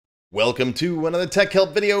Welcome to another Tech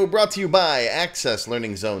Help video brought to you by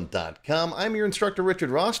AccessLearningZone.com. I'm your instructor,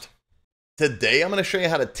 Richard Rost. Today, I'm going to show you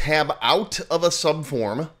how to tab out of a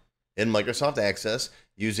subform in Microsoft Access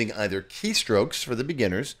using either keystrokes for the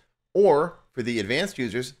beginners or for the advanced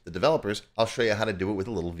users, the developers. I'll show you how to do it with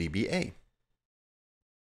a little VBA.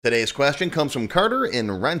 Today's question comes from Carter in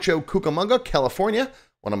Rancho Cucamonga, California,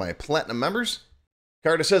 one of my platinum members.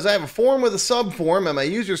 Carter says, I have a form with a subform and my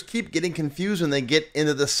users keep getting confused when they get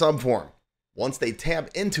into the subform. Once they tab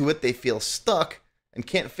into it, they feel stuck and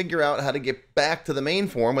can't figure out how to get back to the main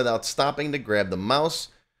form without stopping to grab the mouse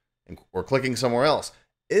or clicking somewhere else.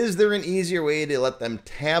 Is there an easier way to let them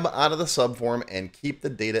tab out of the subform and keep the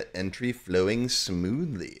data entry flowing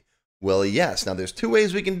smoothly? Well, yes. Now, there's two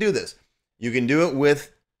ways we can do this. You can do it with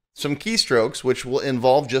some keystrokes, which will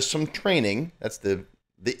involve just some training. That's the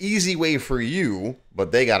easy way for you,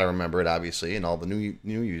 but they got to remember it, obviously, and all the new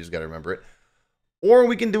users got to remember it. Or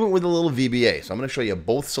we can do it with a little VBA. So I'm going to show you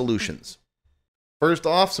both solutions. First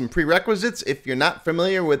off, some prerequisites. If you're not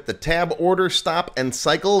familiar with the tab, order, stop, and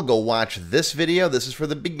cycle, go watch this video. This is for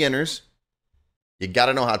the beginners. You got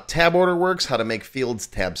to know how tab order works, how to make fields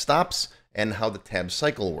tab stops, and how the tab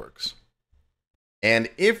cycle works.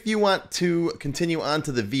 And if you want to continue on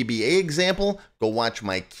to the VBA example, go watch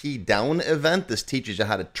my key down event. This teaches you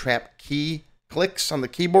how to trap key clicks on the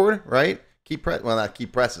keyboard, right? Key press, well, not key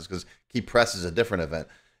presses, because key press is a different event.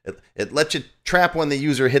 It lets you trap when the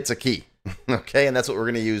user hits a key, okay? And that's what we're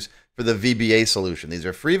going to use for the VBA solution. These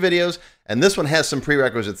are free videos, and this one has some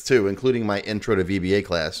prerequisites too, including my intro to VBA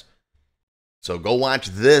class. So go watch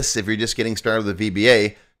this if you're just getting started with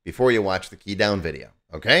VBA before you watch the key down video.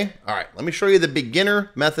 Okay? All right, let me show you the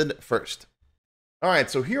beginner method first. All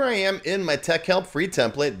right, so here I am in my Tech Help free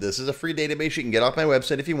template. This is a free database you can get off my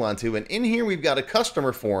website if you want to. And in here, we've got a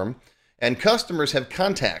customer form, and customers have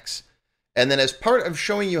contacts. And then as part of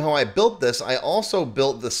showing you how I built this, I also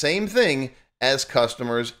built the same thing as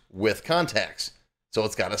customers with contacts. So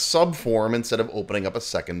it's got a subform instead of opening up a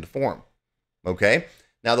second form. Okay?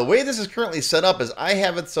 Now, the way this is currently set up is I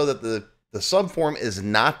have it so that the subform is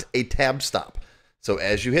not a tab stop. So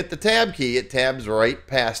as you hit the tab key, it tabs right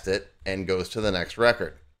past it and goes to the next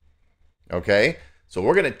record. Okay, so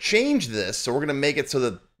we're going to change this. So we're going to make it so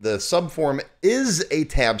that the subform is a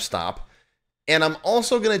tab stop. And I'm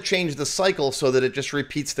also going to change the cycle so that it just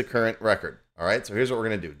repeats the current record. All right, so here's what we're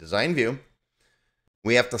going to do. Design view.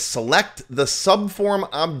 We have to select the subform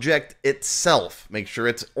object itself. Make sure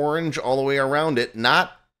it's orange all the way around it,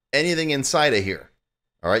 not anything inside of here.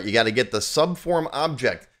 All right, you got to get the subform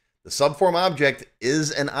object. The subform object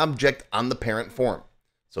is an object on the parent form.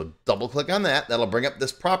 So double click on that. That'll bring up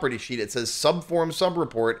this property sheet. It says subform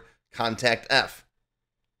subreport contact F.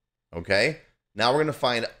 Okay. Now we're going to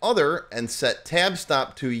find other and set tab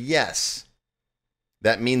stop to yes.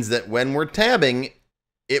 That means that when we're tabbing,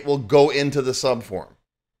 it will go into the subform.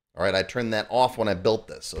 All right. I turned that off when I built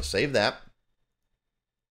this. So save that.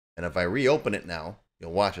 And if I reopen it now,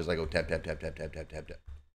 you'll watch as I go tab, tab, tab, tab, tab, tab, tab, tab.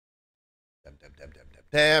 Tab, tab, tab, tab, tab,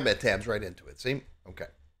 tab. It tabs right into it. See? Okay.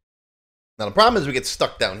 Now, the problem is we get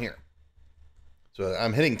stuck down here. So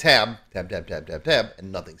I'm hitting tab, tab, tab, tab, tab, tab,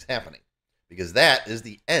 and nothing's happening because that is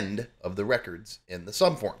the end of the records in the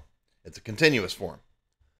subform. It's a continuous form.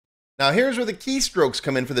 Now, here's where the keystrokes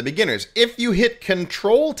come in for the beginners. If you hit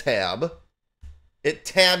Control Tab, it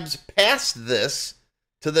tabs past this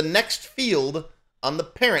to the next field on the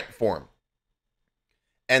parent form.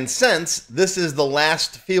 And since this is the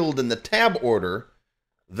last field in the tab order,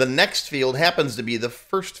 the next field happens to be the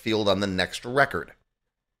first field on the next record.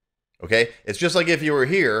 Okay? It's just like if you were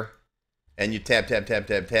here and you tab, tab, tab,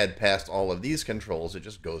 tab, tab past all of these controls, it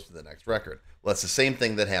just goes to the next record. Well, that's the same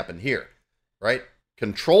thing that happened here, right?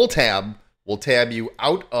 Control Tab will tab you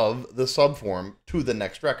out of the subform to the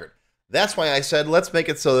next record. That's why I said let's make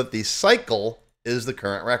it so that the cycle is the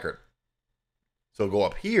current record. So go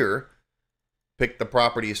up here, pick the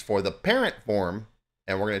properties for the parent form,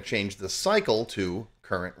 and we're going to change the cycle to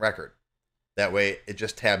current record. That way, it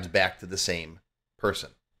just tabs back to the same person.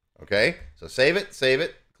 Okay? So save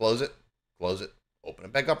it, close it, open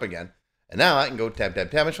it back up again. And now I can go tab, tab,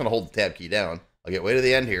 tab. I'm just going to hold the tab key down. I'll get way to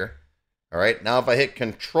the end here. All right? Now, if I hit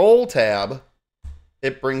Control Tab,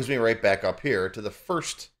 it brings me right back up here to the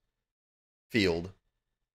first field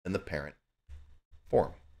in the parent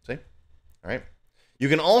form. See? All right? You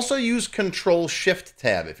can also use Control Shift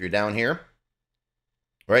Tab if you're down here.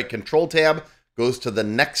 All right, Control Tab goes to the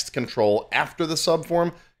next control after the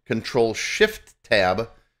subform. Control Shift Tab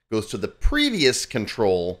goes to the previous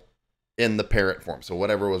control in the parent form. So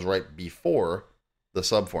whatever was right before the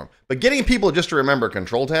subform. But getting people just to remember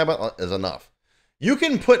Control Tab is enough. You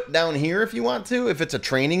can put down here if you want to, if it's a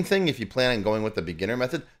training thing, if you plan on going with the beginner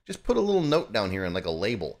method, just put a little note down here in like a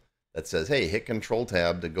label that says, hey, hit Control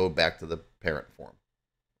Tab to go back to the parent form,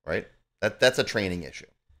 right? That's a training issue.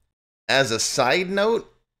 As a side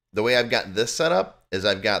note, the way I've got this set up is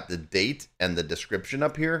I've got the date and the description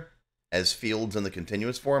up here as fields in the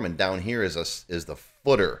continuous form, and down here is the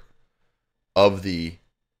footer of the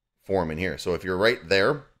form in here. So if you're right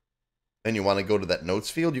there and you want to go to that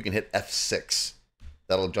notes field, you can hit F6.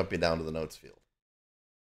 That'll jump you down to the notes field,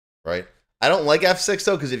 right? I don't like F6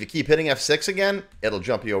 though, because if you keep hitting F6 again, it'll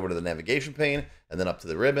jump you over to the navigation pane and then up to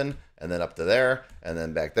the ribbon and then up to there and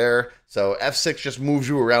then back there. So F6 just moves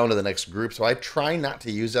you around to the next group. So I try not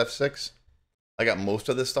to use F6. I got most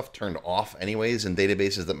of this stuff turned off anyways in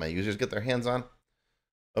databases that my users get their hands on.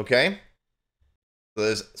 Okay.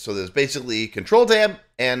 So there's basically Control Tab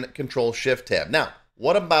and Control Shift Tab. Now,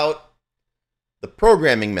 what about the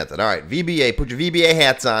programming method? All right, VBA, put your VBA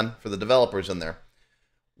hats on for the developers in there.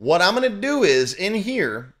 What I'm going to do is in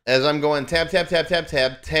here, as I'm going tab, tab, tab, tab,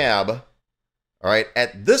 tab, tab, all right,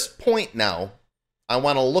 at this point now, I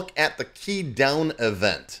want to look at the key down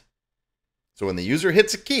event. So when the user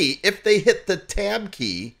hits a key, if they hit the tab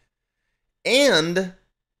key and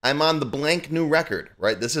I'm on the blank new record,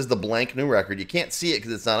 right? This is the blank new record. You can't see it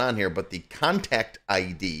because it's not on here, but the contact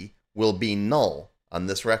ID will be null on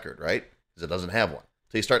this record, right? Because it doesn't have one.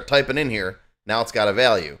 So you start typing in here, now it's got a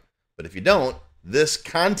value. But if you don't, this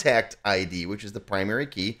contact ID, which is the primary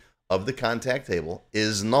key of the contact table,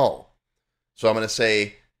 is null. So I'm going to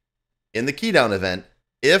say in the key down event,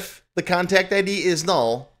 if the contact ID is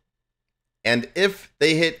null, and if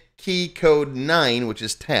they hit key code 9, which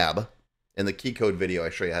is tab, in the key code video, I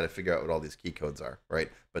show you how to figure out what all these key codes are, right?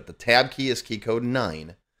 But the tab key is key code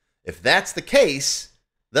 9. If that's the case,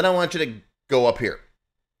 then I want you to go up here.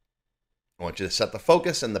 I want you to set the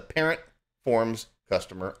focus in the parent form's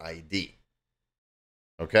customer ID.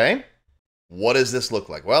 Okay? What does this look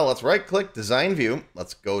like? Well, let's right-click Design View.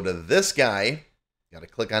 Let's go to this guy. Got to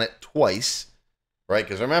click on it twice, right?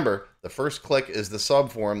 Because remember, the first click is the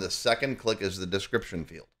subform. The second click is the description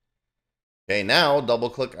field. Okay, now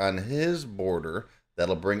double-click on his border.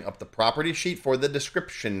 That'll bring up the property sheet for the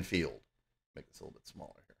description field. Make this a little bit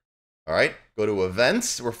smaller here. All right, go to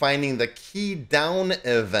Events. We're finding the key down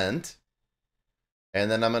event. And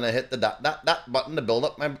then I'm going to hit the dot, dot, dot button to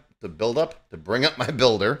bring up my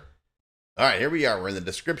builder. All right, here we are. We're in the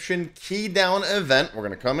description key down event. We're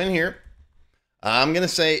going to come in here. I'm going to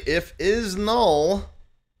say if is null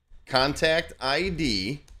contact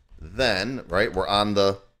ID, then, right, we're on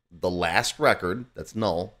the last record. That's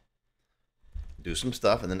null. Do some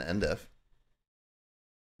stuff and then end if.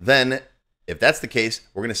 Then, if that's the case,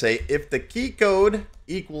 we're going to say if the key code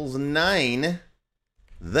equals 9,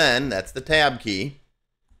 then that's the tab key.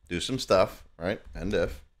 Do some stuff, right? End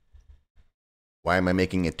if. Why am I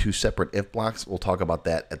making it two separate if blocks? We'll talk about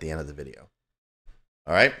that at the end of the video.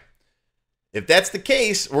 All right. If that's the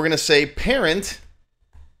case, we're going to say parent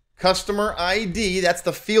customer ID. That's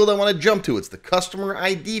the field I want to jump to. It's the customer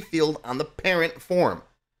ID field on the parent form.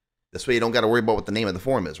 This way you don't got to worry about what the name of the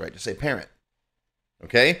form is, right? Just say parent.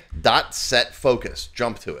 Okay. Dot set focus.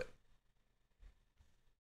 Jump to it.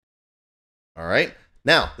 All right.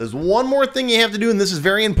 Now, there's one more thing you have to do, and this is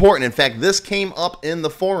very important. In fact, this came up in the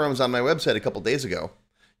forums on my website a couple days ago.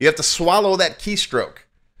 You have to swallow that keystroke,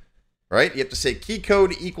 right? You have to say key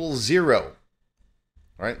code equals 0.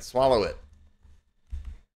 All right, swallow it.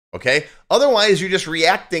 Okay? Otherwise, you're just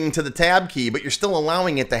reacting to the tab key, but you're still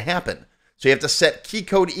allowing it to happen. So you have to set key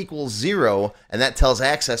code equals 0, and that tells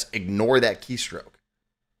Access, ignore that keystroke.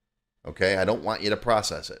 Okay? I don't want you to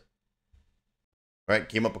process it. All right?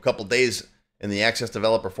 Came up a couple days in the Access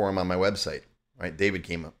Developer Forum on my website, right? David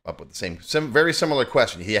came up with the same very similar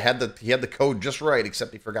question. He had the code just right,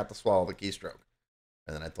 except he forgot to swallow the keystroke.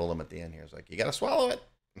 And then I told him at the end here, I was like, you got to swallow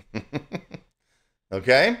it.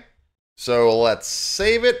 Okay? So let's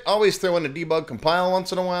save it. Always throw in a debug compile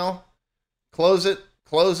once in a while. Close it,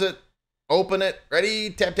 open it.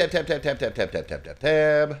 Ready? Tab, tab, tab, tab, tab, tab, tab, tab, tab, tab,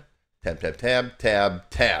 tab. Tab, tab, tab, tab,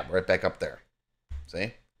 tab. Right back up there.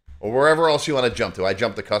 See? Or wherever else you want to jump to. I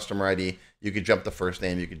jumped the customer ID. You could jump the first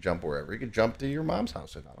name. You could jump wherever. You could jump to your mom's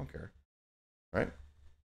house. I don't care. Right?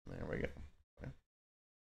 There we go. Okay.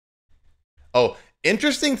 Oh,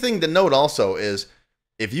 interesting thing to note also is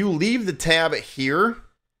if you leave the tab here,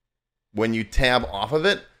 when you tab off of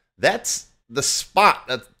it, that's the spot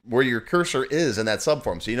that's where your cursor is in that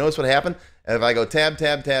subform. So you notice what happened? If I go tab,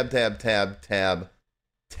 tab, tab, tab, tab, tab,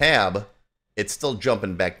 tab, it's still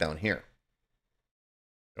jumping back down here.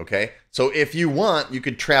 Okay, so if you want, you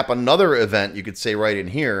could trap another event. You could say right in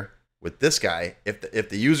here, with this guy, if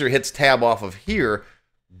the user hits tab off of here,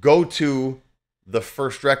 go to the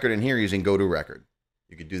first record in here using go to record.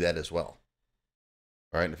 You could do that as well.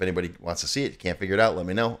 All right, and if anybody wants to see it, you can't figure it out, let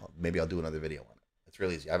me know. Maybe I'll do another video on it. It's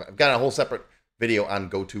really easy. I've got a whole separate video on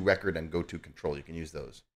go to record and go to control. You can use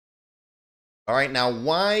those. All right, now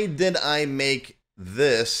why did I make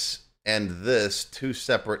this and this two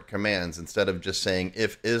separate commands instead of just saying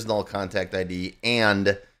if is null contact ID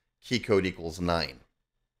and key code equals 9?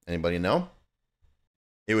 Anybody know?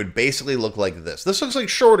 It would basically look like this. This looks like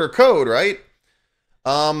shorter code, right?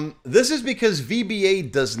 This is because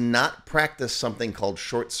VBA does not practice something called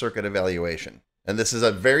short circuit evaluation. And this is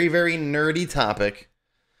a very, very nerdy topic.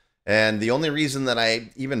 And the only reason that I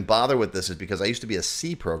even bother with this is because I used to be a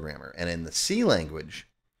C programmer. And in the C language,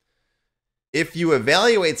 if you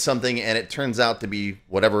evaluate something and it turns out to be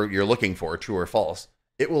whatever you're looking for, true or false,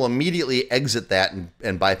 it will immediately exit that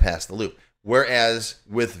and bypass the loop. Whereas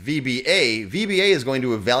with VBA, VBA is going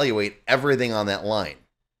to evaluate everything on that line.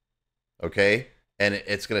 Okay? And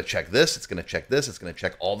it's going to check this, it's going to check this, it's going to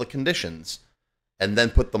check all the conditions, and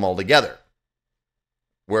then put them all together.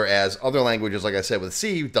 Whereas other languages, like I said, with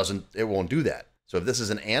C, it won't do that. So if this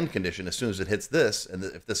is an AND condition, as soon as it hits this, and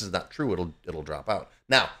if this is not true, it'll drop out.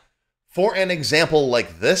 Now, for an example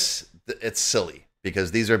like this, it's silly,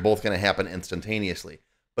 because these are both going to happen instantaneously.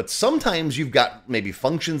 But sometimes you've got maybe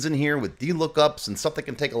functions in here with DLOOKUPs and stuff that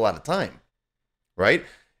can take a lot of time, right?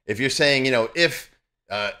 If you're saying, you know, if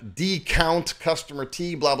D count customer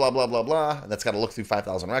T, blah, blah, blah, blah, blah, and that's got to look through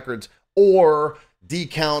 5,000 records, or D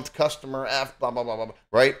count customer F, blah, blah, blah, blah,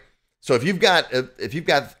 right? So if you've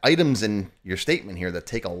got items in your statement here that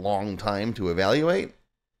take a long time to evaluate,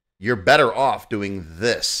 you're better off doing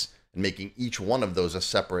this and making each one of those a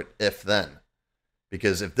separate if then.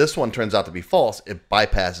 Because if this one turns out to be false, it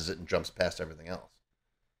bypasses it and jumps past everything else.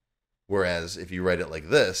 Whereas if you write it like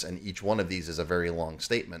this, and each one of these is a very long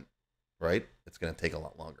statement, right? It's going to take a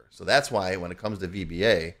lot longer. So that's why when it comes to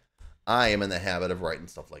VBA, I am in the habit of writing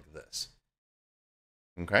stuff like this.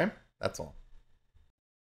 Okay? That's all.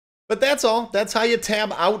 But that's all. That's how you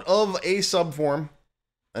tab out of a subform.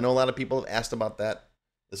 I know a lot of people have asked about that.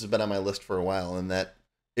 This has been on my list for a while, and that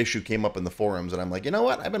issue came up in the forums, and I'm like, you know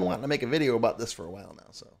what? I've been wanting to make a video about this for a while now.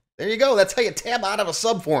 So there you go. That's how you tab out of a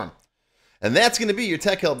subform. And that's going to be your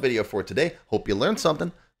tech help video for today. Hope you learned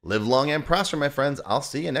something. Live long and prosper, my friends. I'll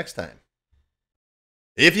see you next time.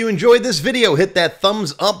 If you enjoyed this video, hit that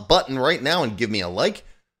thumbs up button right now and give me a like.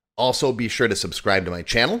 Also, be sure to subscribe to my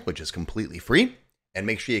channel, which is completely free. And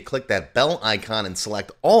make sure you click that bell icon and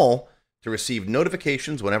select all to receive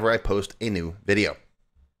notifications whenever I post a new video.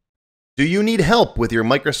 Do you need help with your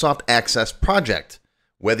Microsoft Access project?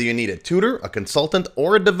 Whether you need a tutor, a consultant,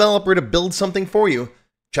 or a developer to build something for you,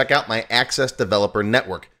 check out my Access Developer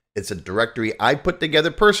Network. It's a directory I put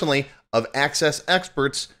together personally of Access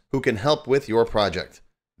experts who can help with your project.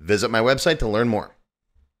 Visit my website to learn more.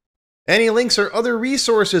 Any links or other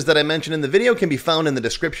resources that I mentioned in the video can be found in the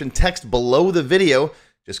description text below the video.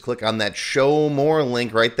 Just click on that Show More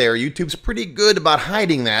link right there. YouTube's pretty good about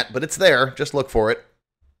hiding that, but it's there. Just look for it.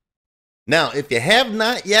 Now, if you have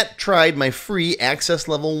not yet tried my free Access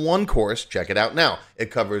Level 1 course, check it out now.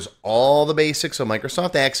 It covers all the basics of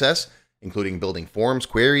Microsoft Access, including building forms,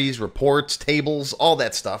 queries, reports, tables, all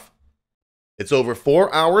that stuff. It's over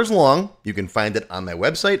 4 hours long. You can find it on my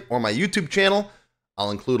website or my YouTube channel.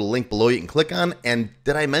 I'll include a link below you can click on. And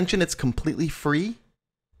did I mention it's completely free?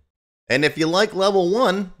 And if you like Level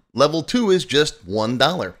 1, Level 2 is just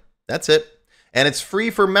 $1. That's it. And it's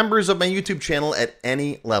free for members of my YouTube channel at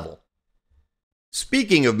any level.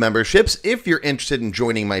 Speaking of memberships, if you're interested in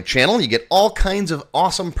joining my channel, you get all kinds of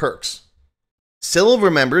awesome perks.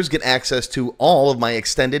 Silver members get access to all of my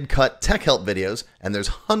extended cut tech help videos, and there's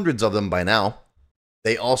hundreds of them by now.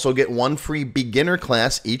 They also get one free beginner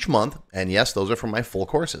class each month, and yes, those are from my full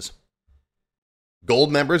courses.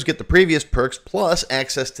 Gold members get the previous perks plus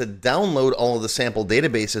access to download all of the sample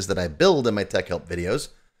databases that I build in my tech help videos.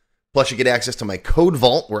 Plus, you get access to my code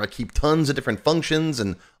vault, where I keep tons of different functions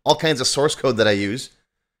and all kinds of source code that I use.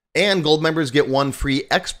 And gold members get one free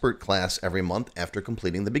expert class every month after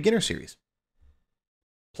completing the beginner series.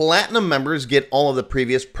 Platinum members get all of the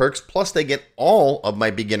previous perks, plus they get all of my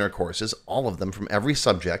beginner courses, all of them from every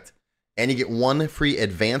subject. And you get one free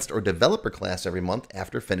advanced or developer class every month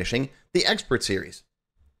after finishing the expert series.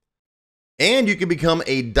 And you can become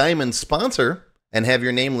a diamond sponsor and have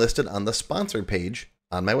your name listed on the sponsor page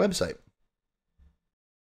on my website.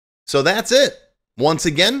 So that's it. Once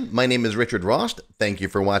again, my name is Richard Rost. Thank you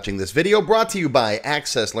for watching this video brought to you by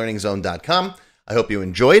AccessLearningZone.com. I hope you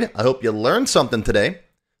enjoyed. I hope you learned something today.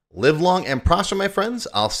 Live long and prosper, my friends.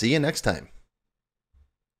 I'll see you next time.